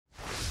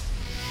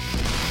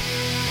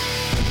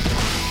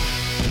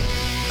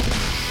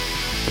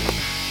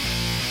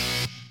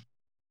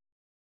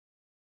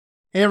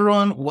Hey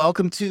everyone,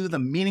 welcome to the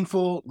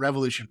Meaningful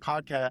Revolution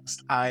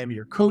podcast. I am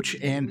your coach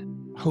and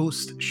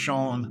host,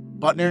 Sean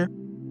Butner.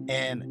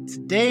 And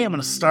today I'm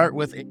going to start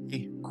with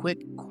a quick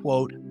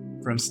quote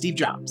from Steve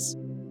Jobs.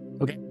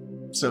 Okay,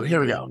 so here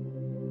we go.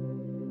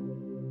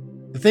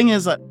 The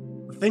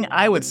thing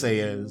I would say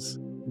is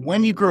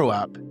when you grow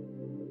up,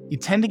 you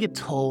tend to get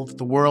told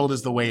the world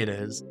is the way it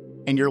is,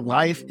 and your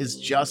life is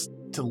just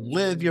to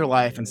live your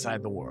life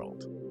inside the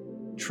world.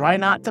 Try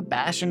not to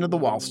bash into the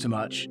walls too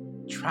much.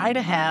 Try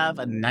to have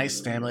a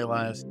nice family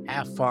life,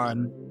 have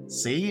fun,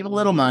 save a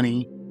little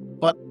money,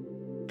 but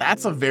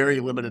that's a very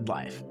limited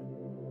life.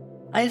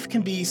 Life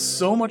can be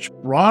so much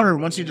broader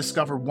once you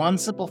discover one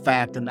simple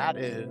fact, and that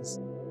is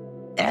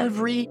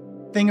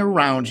everything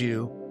around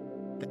you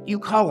that you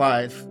call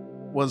life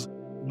was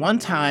one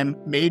time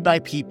made by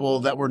people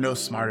that were no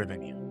smarter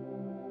than you.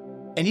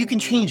 And you can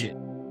change it.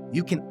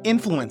 You can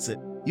influence it.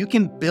 You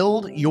can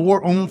build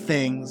your own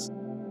things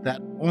that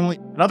only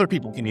other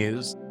people can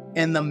use.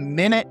 And the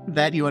minute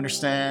that you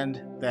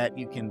understand that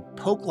you can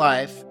poke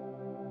life,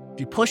 if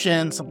you push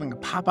in, something will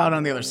pop out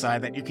on the other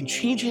side, that you can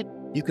change it,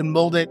 you can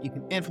mold it, you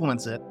can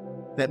influence it,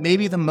 that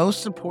maybe the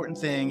most important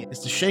thing is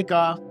to shake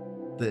off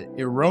the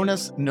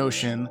erroneous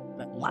notion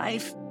that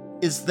life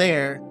is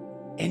there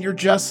and you're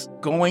just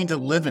going to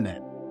live in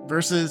it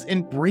versus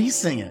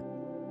embracing it,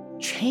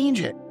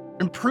 change it,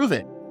 improve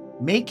it,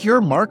 make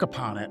your mark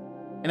upon it.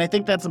 And I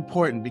think that's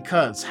important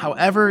because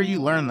however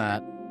you learn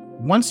that,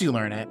 once you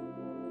learn it,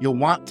 you'll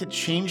want to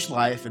change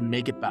life and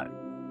make it better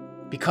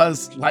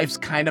because life's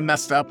kind of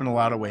messed up in a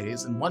lot of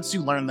ways. And once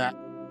you learn that,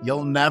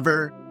 you'll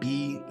never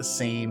be the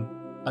same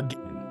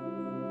again.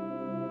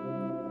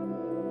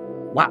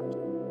 Wow.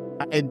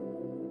 I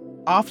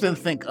often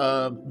think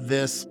of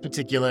this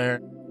particular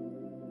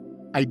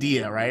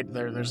idea, right?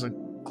 There's a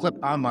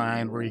clip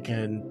online where you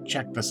can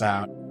check this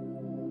out,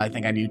 I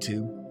think on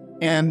YouTube.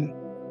 And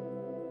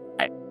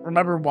I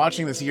remember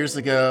watching this years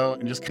ago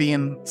and just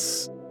being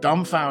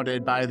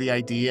dumbfounded by the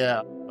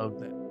idea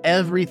of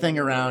everything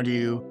around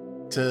you,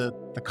 to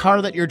the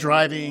car that you're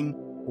driving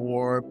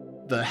or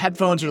the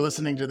headphones you're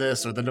listening to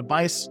this or the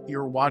device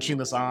you're watching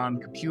this on,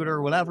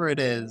 computer, whatever it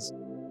is,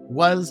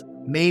 was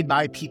made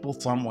by people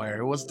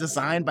somewhere. It was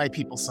designed by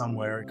people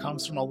somewhere. It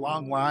comes from a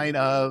long line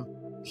of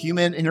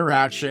human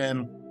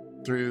interaction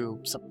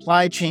through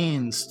supply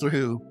chains,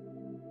 through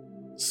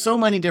so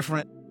many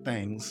different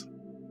things.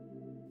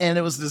 And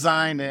it was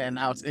designed and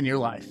now it's in your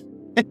life.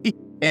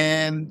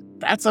 And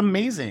that's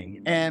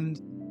amazing.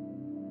 And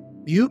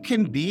you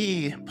can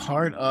be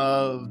part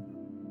of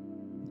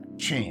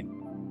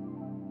chain.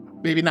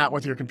 Maybe not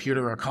with your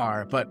computer or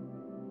car, but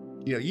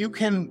you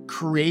can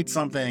create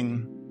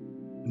something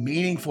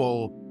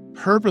meaningful,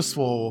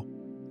 purposeful,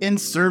 in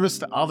service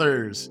to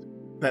others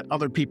that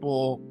other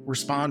people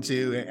respond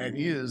to and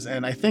use.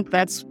 And I think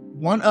that's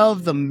one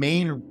of the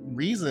main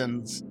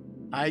reasons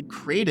I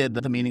created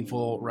the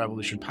Meaningful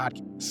Revolution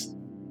podcast.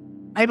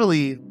 I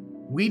believe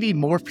we need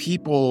more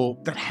people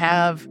that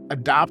have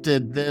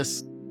adopted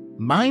this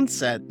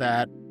mindset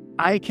that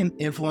I can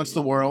influence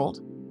the world.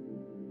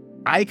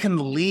 I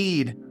can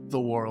lead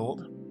the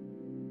world.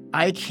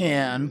 I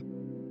can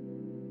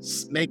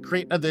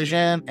create a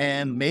vision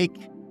and make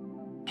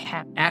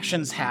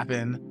actions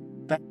happen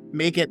that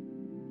make it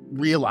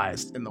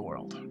realized in the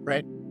world,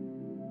 right?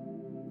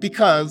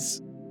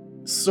 Because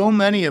so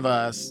many of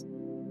us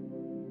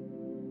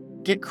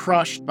get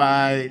crushed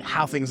by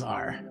how things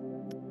are.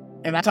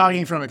 And I'm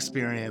talking from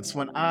experience.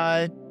 When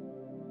I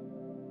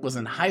was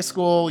in high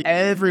school,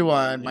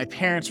 my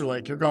parents were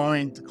like, you're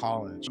going to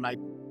college. My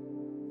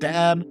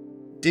dad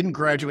didn't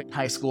graduate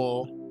high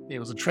school. He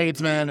was a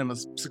tradesman and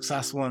was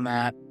successful in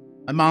that.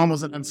 My mom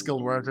was an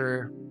unskilled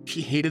worker.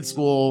 She hated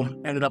school,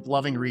 ended up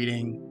loving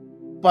reading.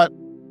 But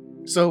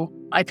so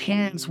my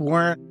parents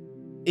weren't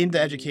into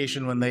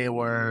education when they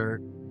were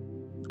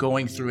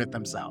going through it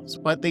themselves,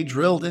 but they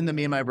drilled into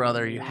me and my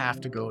brother, you have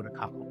to go to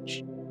college.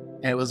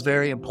 And it was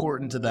very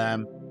important to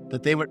them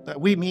that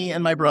me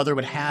and my brother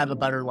would have a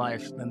better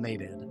life than they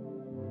did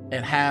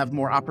and have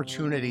more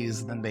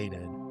opportunities than they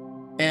did.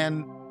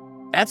 And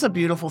that's a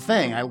beautiful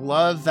thing. I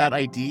love that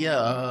idea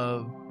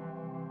of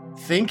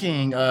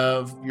thinking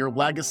of your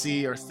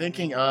legacy or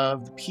thinking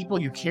of the people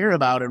you care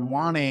about and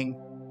wanting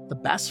the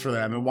best for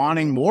them and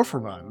wanting more for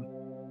them.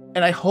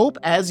 And I hope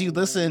as you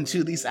listen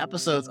to these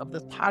episodes of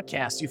this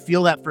podcast, you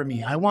feel that for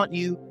me. I want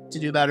you to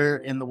do better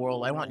in the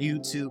world. I want you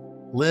to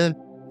live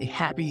a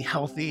happy,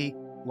 healthy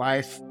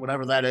life,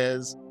 whatever that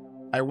is.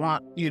 I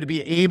want you to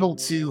be able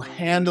to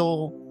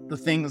handle the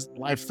things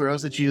life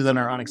throws at you that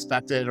are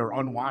unexpected or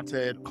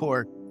unwanted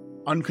or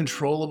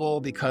uncontrollable,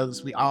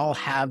 because we all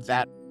have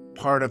that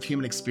part of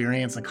human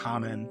experience in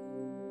common.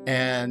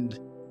 And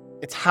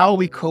it's how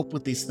we cope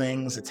with these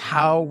things. It's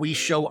how we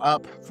show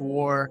up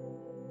for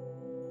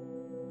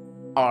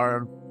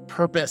our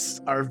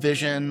purpose, our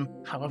vision,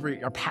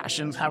 our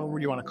passions, however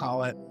you want to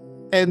call it.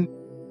 And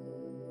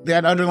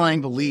that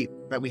underlying belief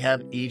that we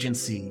have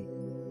agency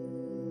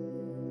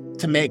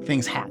to make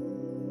things happen.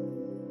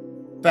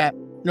 That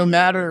no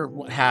matter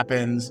what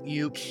happens,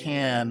 you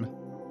can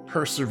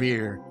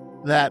persevere.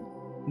 That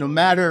no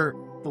matter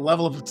the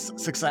level of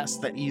success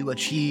that you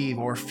achieve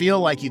or feel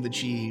like you've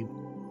achieved,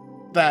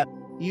 that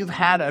you've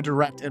had a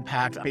direct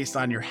impact based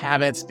on your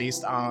habits,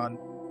 based on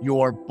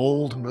your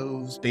bold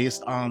moves,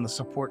 based on the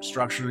support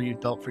structure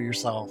you've built for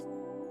yourself.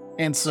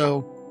 And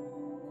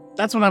so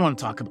that's what I want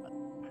to talk about.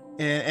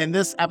 In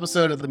this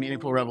episode of The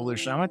Meaningful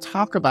Revolution, I want to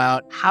talk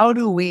about how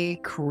do we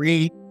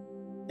create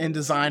and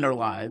design our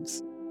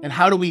lives, and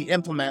how do we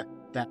implement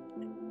that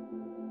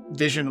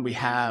vision we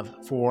have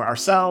for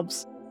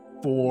ourselves,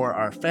 for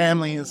our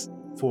families,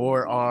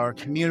 for our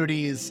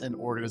communities and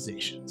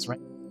organizations, right?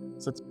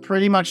 So it's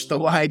pretty much the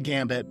wide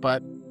gambit,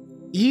 but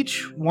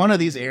each one of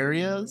these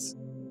areas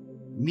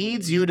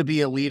needs you to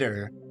be a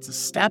leader, to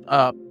step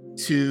up,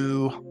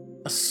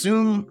 to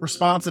assume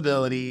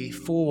responsibility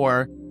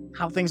for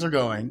how things are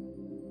going,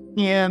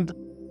 and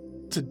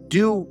to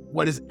do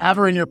what is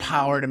ever in your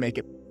power to make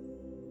it.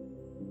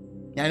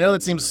 I know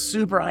that seems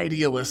super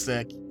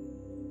idealistic,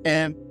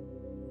 and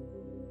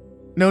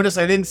notice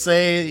I didn't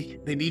say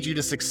they need you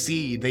to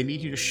succeed. They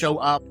need you to show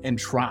up and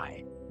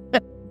try.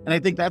 And I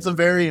think that's a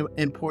very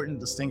important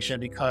distinction,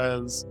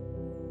 because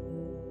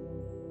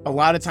a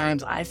lot of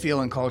times I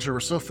feel in culture,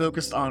 we're so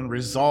focused on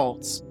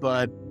results,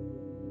 but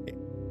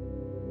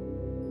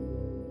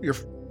you're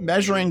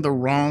measuring the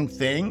wrong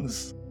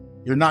things.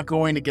 You're not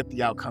going to get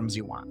the outcomes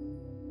you want.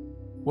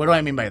 What do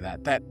I mean by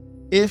that? That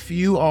if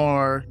you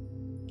are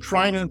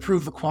trying to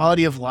improve the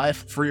quality of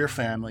life for your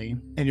family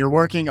and you're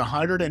working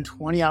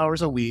 120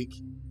 hours a week,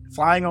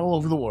 flying all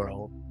over the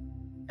world,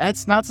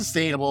 that's not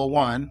sustainable.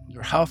 One,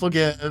 your health will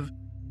give.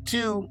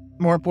 Two,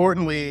 more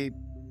importantly,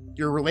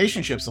 your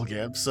relationships will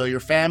give. So your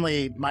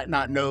family might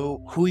not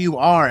know who you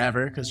are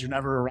ever because you're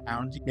never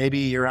around. Maybe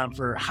you're around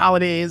for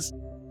holidays,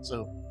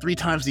 so 3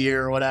 times a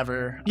year or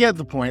whatever. You get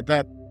the point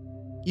that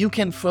you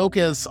can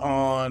focus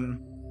on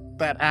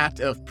that act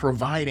of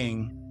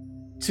providing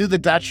to the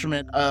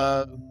detriment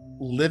of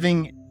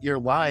living your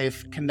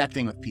life,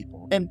 connecting with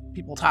people. And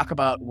people talk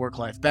about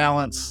work-life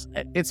balance.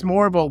 It's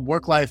more of a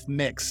work-life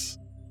mix,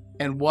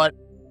 and what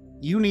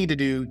you need to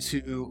do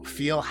to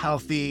feel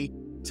healthy,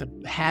 to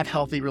have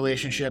healthy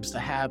relationships, to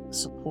have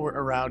support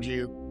around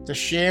you, to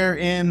share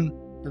in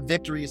the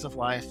victories of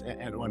life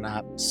and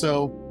whatnot.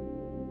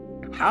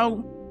 So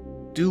how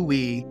do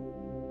we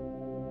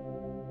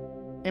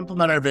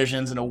implement our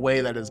visions in a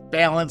way that is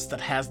balanced,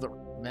 that has the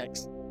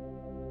mix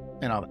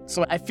and all that?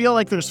 So I feel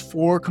like there's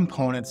 4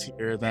 components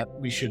here that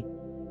we should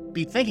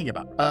be thinking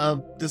about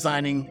of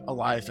designing a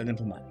life and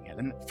implementing it.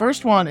 And the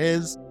first one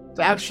is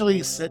to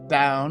actually sit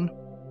down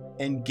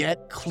and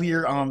get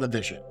clear on the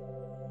vision.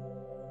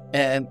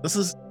 And this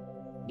is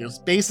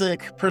just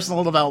basic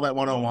personal development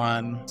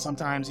 101.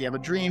 Sometimes you have a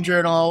dream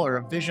journal or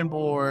a vision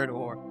board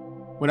or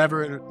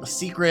whatever, the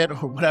secret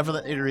or whatever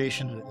the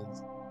iteration it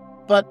is.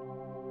 But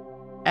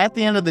at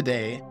the end of the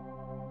day,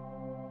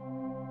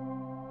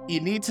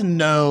 you need to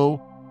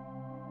know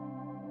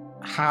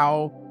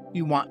how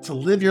you want to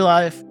live your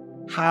life,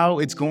 how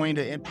it's going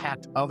to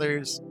impact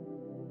others,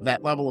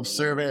 that level of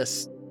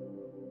service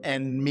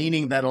and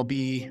meaning that'll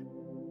be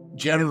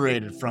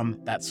generated from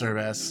that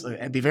service,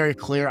 and be very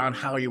clear on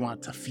how you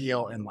want to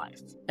feel in life.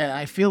 And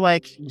I feel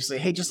like you say,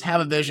 hey, just have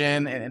a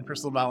vision and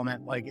personal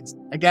development. Like, it's,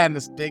 again,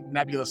 this big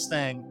nebulous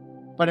thing,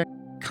 but it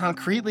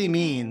concretely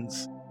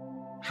means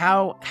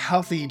how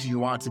healthy do you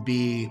want to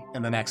be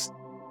in the next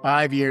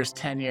 5 years,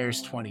 10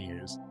 years, 20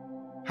 years?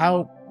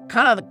 How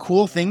kind of the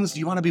cool things do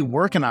you want to be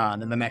working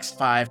on in the next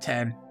 5,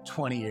 10,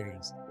 20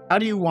 years? How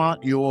do you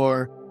want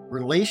your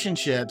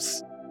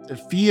relationships to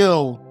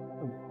feel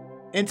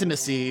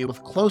intimacy,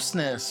 with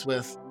closeness,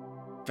 with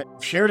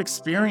shared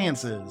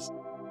experiences?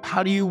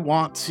 How do you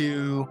want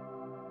to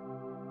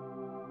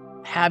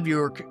have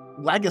your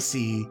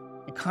legacy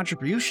and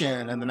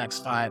contribution in the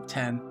next 5,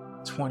 10,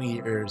 20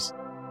 years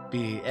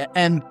be?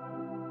 And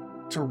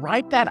to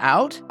write that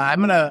out, I'm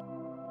going to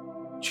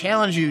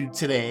challenge you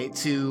today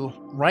to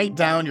write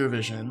down your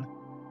vision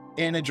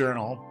in a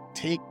journal.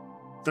 Take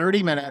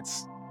 30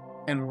 minutes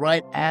and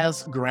write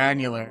as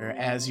granular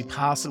as you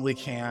possibly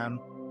can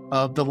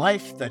of the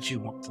life that you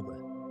want to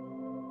live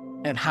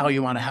and how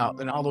you want to help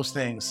and all those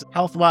things,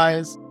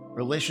 health-wise,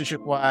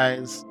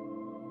 relationship-wise,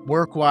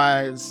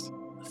 work-wise,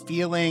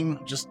 feeling,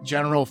 just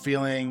general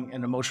feeling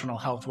and emotional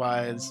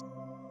health-wise,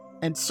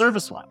 and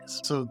service-wise.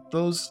 So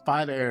those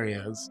 5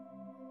 areas.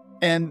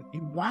 And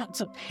you want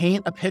to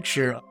paint a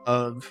picture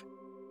of,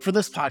 for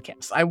this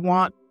podcast, I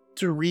want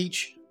to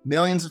reach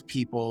millions of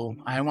people.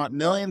 I want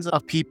millions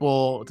of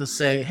people to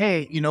say,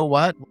 hey, you know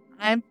what?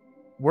 I'm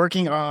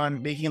working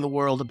on making the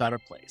world a better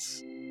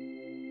place.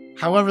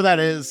 However that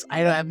is, I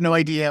have no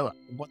idea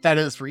what that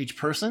is for each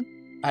person.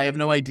 I have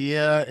no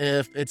idea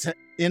if it's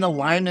in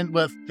alignment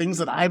with things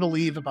that I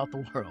believe about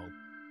the world.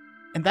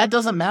 And that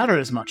doesn't matter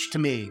as much to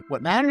me.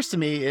 What matters to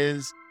me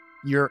is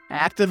you're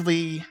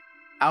actively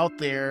out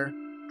there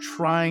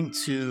trying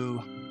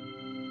to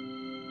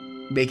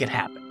make it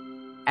happen.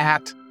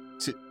 Act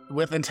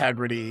with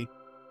integrity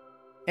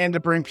and to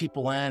bring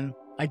people in,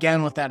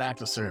 again, with that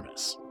act of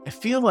service. I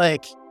feel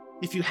like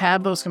if you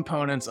have those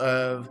components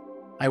of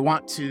I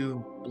want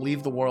to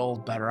leave the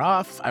world better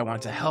off. I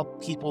want to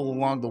help people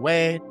along the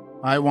way.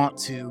 I want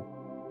to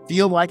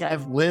feel like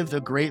I've lived a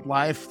great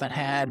life that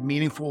had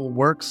meaningful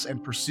works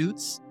and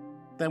pursuits.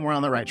 Then we're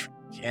on the right track.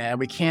 Yeah,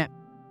 we can't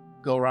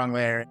go wrong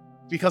there.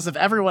 Because if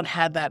everyone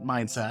had that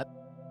mindset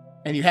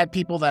and you had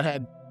people that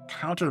had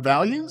counter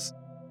values,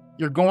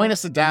 you're going to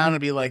sit down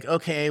and be like,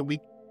 okay, we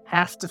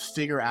have to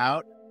figure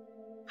out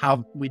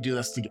how we do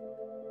this together.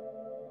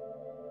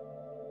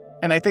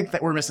 And I think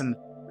that we're missing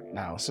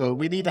now. So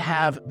we need to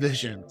have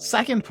vision.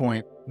 Second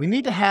point, we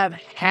need to have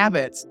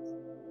habits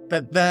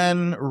that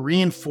then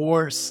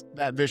reinforce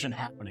that vision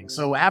happening.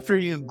 So after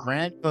you've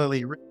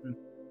granularly written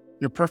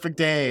your perfect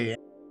day,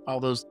 all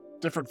those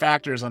different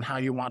factors on how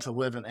you want to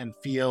live and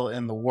feel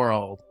in the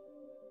world,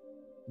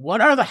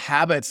 what are the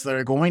habits that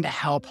are going to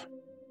help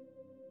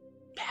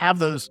have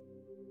those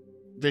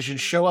visions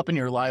show up in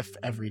your life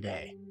every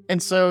day?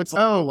 And so it's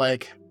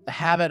like the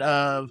habit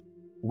of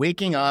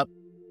waking up,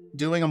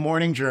 doing a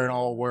morning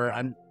journal where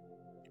I'm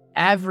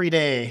every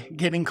day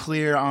getting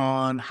clear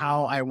on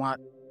how I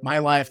want my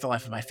life, the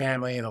life of my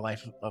family, the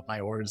life of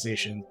my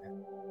organization,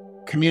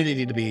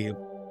 community to be,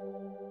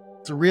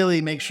 to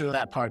really make sure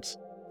that part's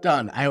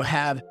done. I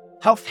have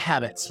health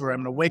habits where I'm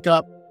going to wake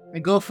up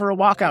and go for a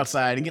walk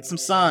outside and get some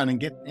sun and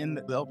get in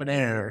the open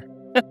air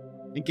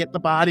and get the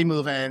body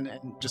moving and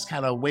just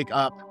kind of wake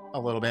up a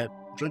little bit,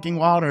 drinking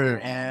water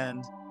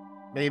and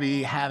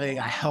maybe having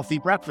a healthy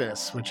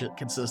breakfast, which it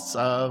consists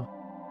of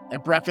a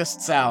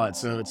breakfast salad.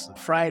 So it's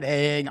fried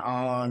egg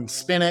on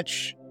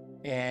spinach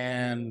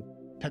and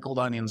pickled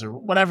onions or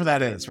whatever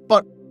that is.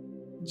 But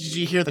did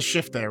you hear the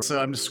shift there?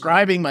 So I'm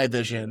describing my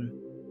vision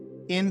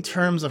in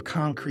terms of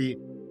concrete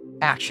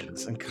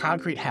actions and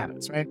concrete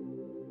habits, right?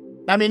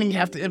 Not meaning you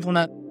have to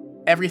implement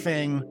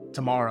everything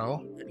tomorrow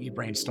that you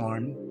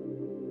brainstorm,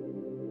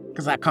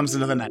 because that comes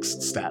into the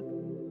next step.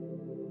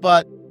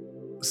 But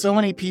so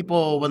many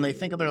people, when they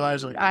think of their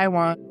lives, are like, I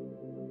want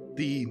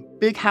the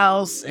big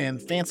house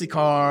and fancy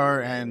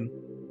car and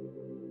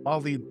all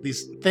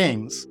these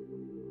things.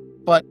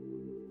 But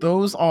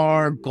those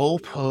are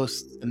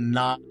goalposts and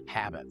not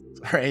habits,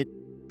 right?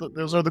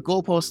 Those are the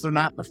goalposts. They're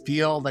not the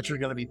field that you're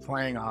going to be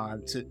playing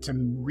on to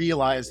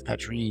realize that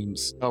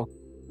dreams. So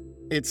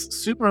it's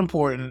super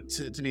important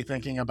to be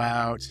thinking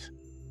about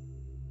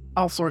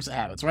all sorts of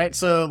habits, right?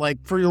 So like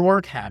for your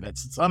work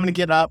habits, so I'm going to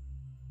get up,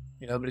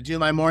 I'm going to do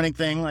my morning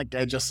thing, like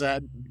I just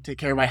said, take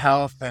care of my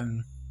health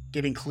and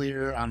getting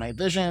clear on my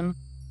vision.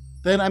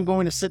 Then I'm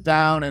going to sit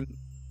down and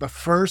the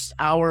first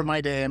hour of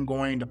my day, I'm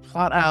going to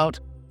plot out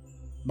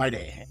my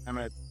day. I'm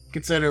going to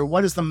consider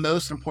what is the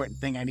most important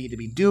thing I need to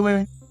be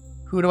doing.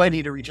 Who do I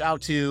need to reach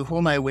out to? Who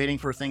am I waiting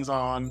for things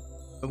on?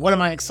 What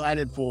am I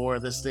excited for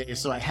this day?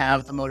 So I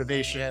have the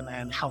motivation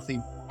and healthy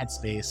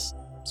headspace.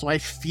 So I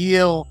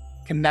feel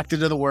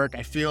connected to the work.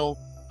 I feel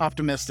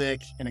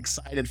optimistic and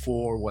excited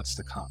for what's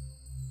to come.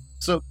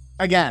 So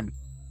again,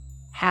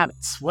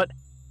 habits. What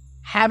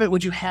habit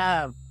would you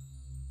have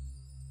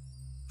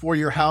for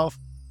your health,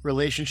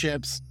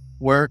 relationships,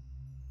 work,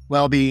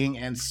 well-being,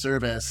 and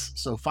service?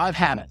 So 5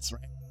 habits,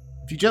 right?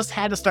 If you just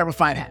had to start with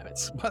 5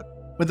 habits, what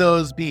would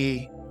those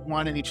be?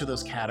 One in each of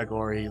those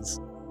categories.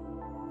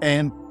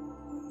 And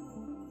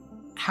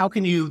how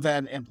can you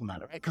then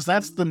implement it, right? Because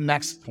that's the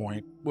next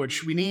point,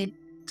 which we need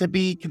to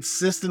be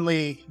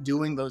consistently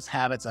doing those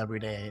habits every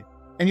day.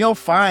 And you'll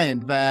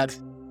find that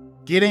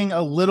getting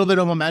a little bit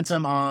of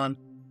momentum on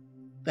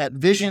that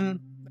vision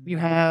that you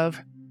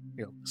have,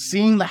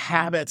 seeing the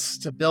habits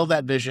to build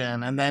that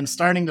vision and then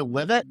starting to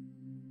live it,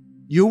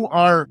 you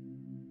are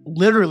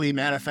literally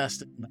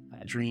manifesting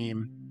that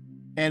dream.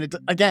 And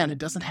it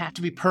doesn't have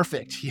to be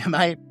perfect. You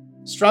might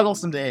struggle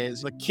some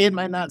days. The kid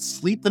might not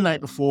sleep the night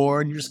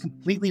before and you're just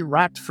completely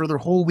wrecked for their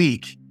whole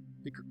week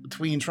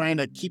between trying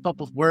to keep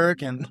up with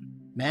work and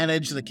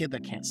manage the kid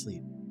that can't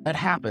sleep. That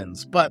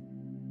happens. But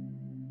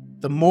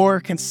the more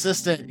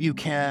consistent you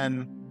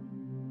can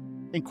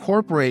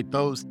incorporate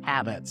those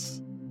habits,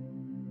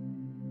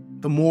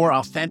 the more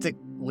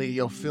authentically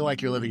you'll feel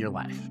like you're living your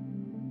life.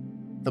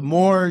 The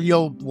more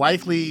you'll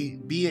likely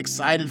be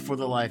excited for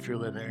the life you're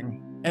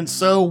living. And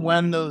so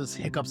when those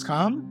hiccups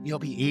come, you'll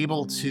be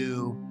able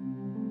to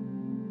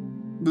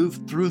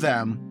move through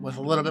them with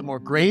a little bit more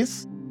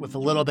grace, with a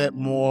little bit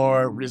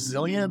more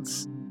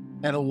resilience,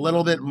 and a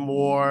little bit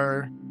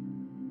more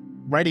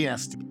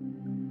readiness.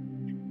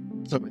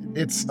 So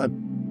it's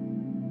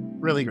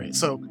really great.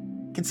 So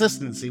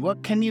consistency,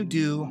 what can you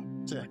do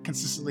to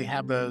consistently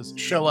have those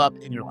show up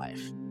in your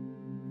life?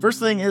 First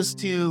thing is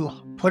to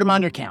put them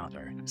on your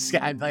calendar.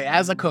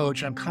 As a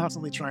coach, I'm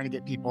constantly trying to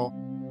get people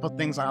put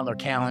things on their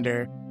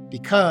calendar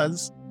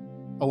because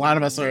a lot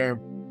of us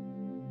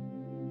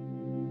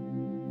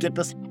get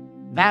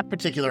that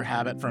particular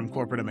habit from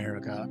corporate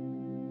America.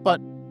 But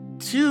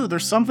 2,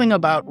 there's something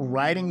about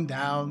writing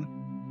down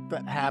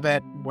that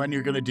habit when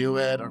you're going to do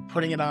it or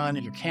putting it on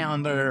your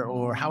calendar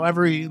or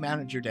however you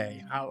manage your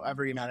day,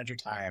 however you manage your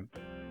time.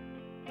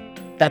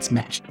 That's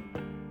magic.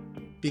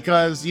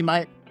 Because you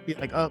might be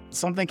like, oh,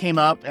 something came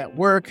up at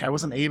work. I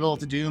wasn't able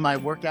to do my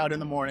workout in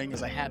the morning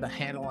because I had to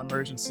handle an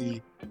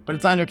emergency, but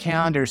it's on your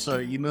calendar. So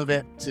you move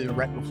it to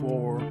right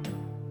before.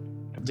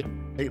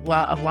 It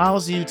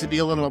allows you to be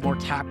a little bit more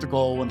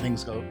tactical when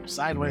things go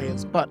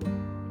sideways. But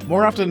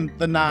more often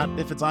than not,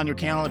 if it's on your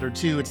calendar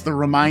too, it's the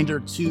reminder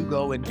to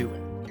go and do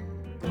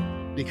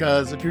it.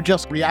 Because if you're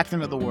just reacting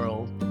to the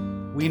world,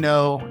 we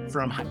know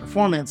from high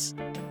performance,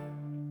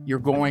 you're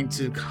going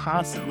to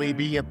constantly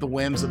be at the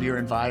whims of your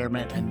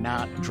environment and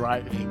not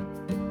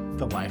driving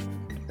the life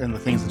and the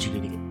things that you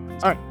need to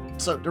get. All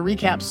right. So to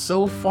recap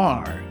so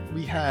far,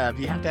 you have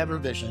to have a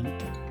vision,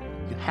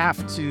 you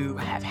have to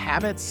have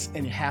habits,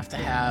 and you have to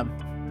have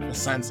a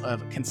sense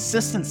of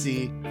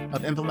consistency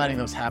of implementing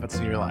those habits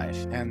in your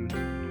life. And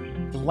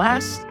the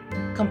last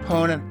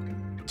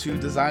component to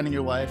designing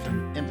your life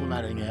and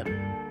implementing it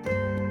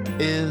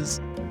is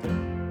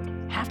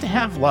have to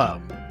have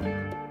love.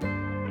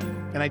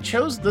 And I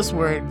chose this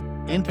word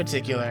in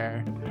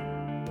particular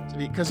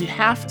because you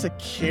have to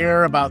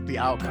care about the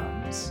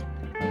outcomes.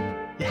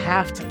 You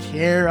have to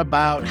care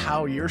about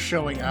how you're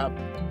showing up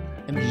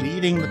and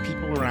leading the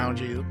people around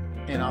you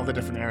in all the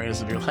different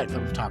areas of your life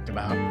that we've talked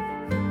about.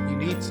 You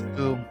need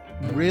to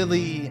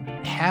really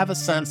have a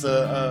sense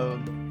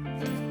of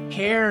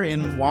care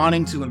in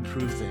wanting to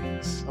improve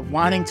things, of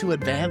wanting to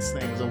advance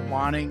things, of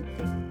wanting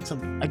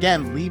to,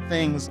 again, leave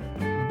things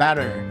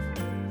better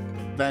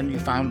than you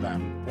found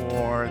them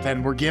or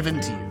than were given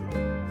to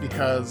you.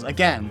 Because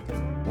again,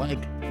 like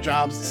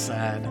Jobs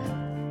said,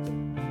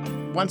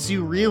 once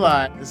you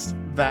realize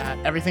that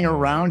everything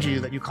around you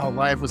that you call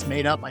life was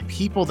made up by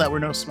people that were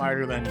no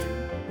smarter than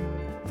you,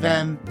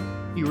 then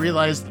you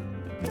realize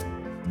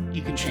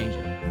you can change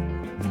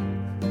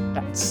it.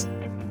 That's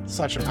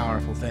such a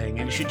powerful thing,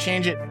 and you should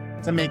change it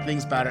to make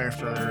things better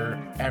for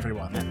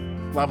everyone. That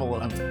level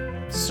of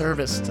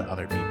service to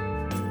other people.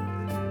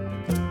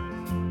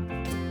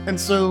 And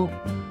so,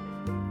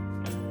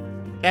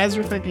 as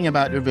you're thinking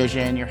about your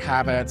vision, your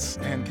habits,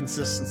 and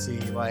consistency,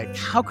 like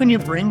how can you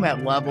bring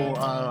that level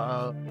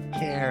of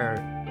care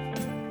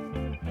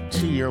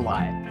to your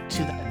life,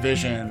 to that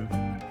vision,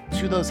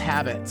 to those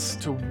habits,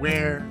 to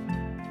where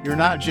you're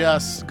not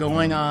just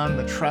going on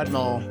the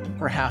treadmill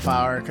for a half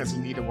hour because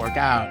you need to work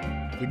out.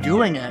 You're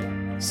doing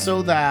it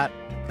so that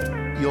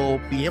you'll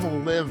be able to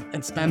live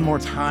and spend more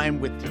time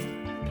with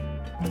you,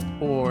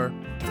 or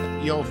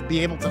you'll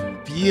be able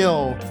to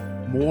feel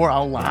more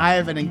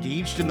alive and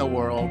engaged in the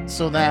world,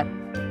 so that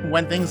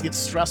when things get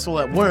stressful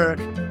at work,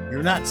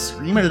 you're not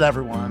screaming at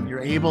everyone. You're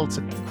able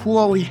to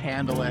coolly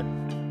handle it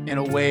in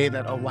a way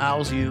that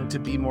allows you to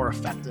be more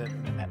effective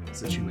in that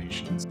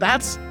situations.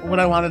 That's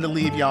what I wanted to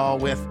leave y'all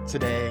with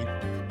today.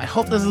 I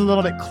hope this is a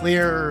little bit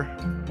clearer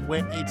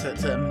way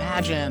to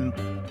imagine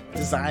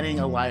designing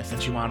a life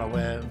that you want to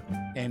live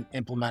and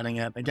implementing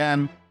it.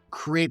 Again,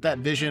 create that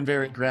vision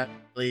very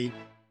gradually,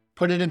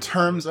 put it in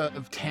terms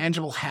of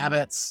tangible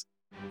habits,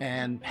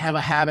 and have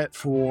a habit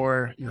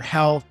for your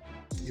health,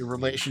 your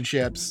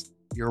relationships,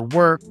 your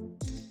work,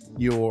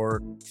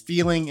 your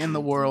feeling in the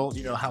world,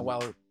 how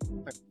well,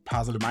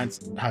 positive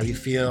mindset, how you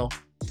feel,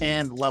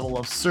 and level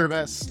of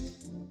service.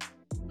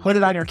 Put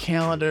it on your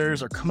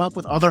calendars or come up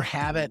with other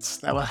habits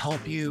that will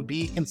help you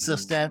be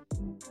consistent,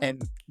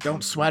 and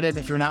don't sweat it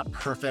if you're not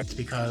perfect,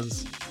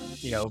 because,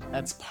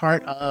 that's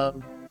part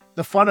of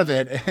the fun of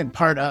it and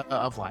part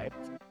of life.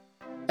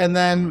 And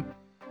then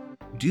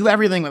do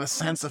everything with a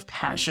sense of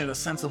passion, a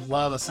sense of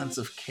love, a sense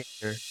of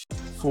care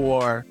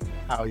for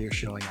how you're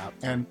showing up.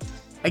 And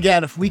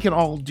again, if we can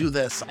all do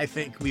this, I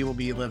think we will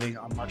be living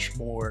a much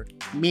more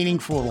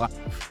meaningful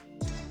life.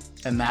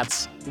 And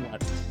that's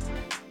what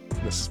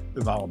this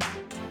is all about.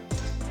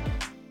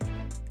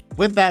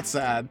 With that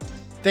said,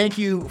 thank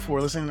you for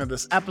listening to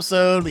this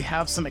episode. We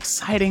have some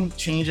exciting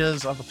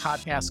changes of the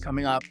podcast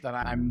coming up that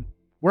I'm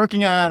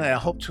working on, and I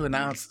hope to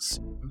announce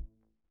soon.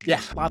 Yeah,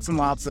 lots and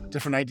lots of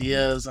different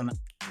ideas, and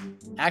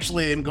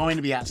actually I'm going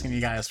to be asking you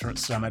guys for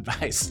some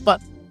advice,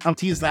 but I'll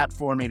tease that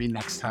for maybe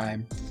next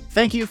time.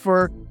 Thank you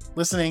for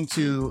listening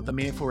to the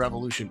Meaningful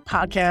Revolution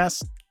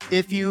podcast.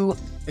 If you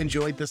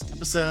enjoyed this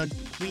episode,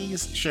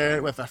 please share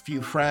it with a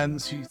few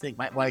friends who you think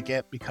might like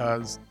it,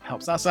 because it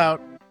helps us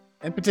out.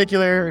 In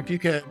particular, if you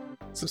could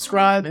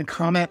subscribe and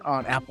comment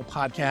on Apple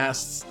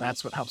Podcasts,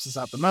 that's what helps us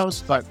out the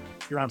most. But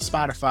if you're on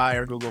Spotify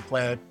or Google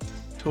Play,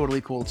 totally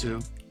cool too.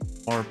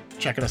 Or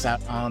checking us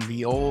out on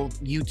the old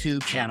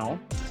YouTube channel.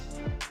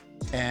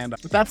 And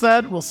with that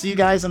said, we'll see you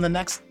guys in the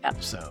next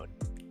episode.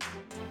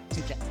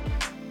 Take care.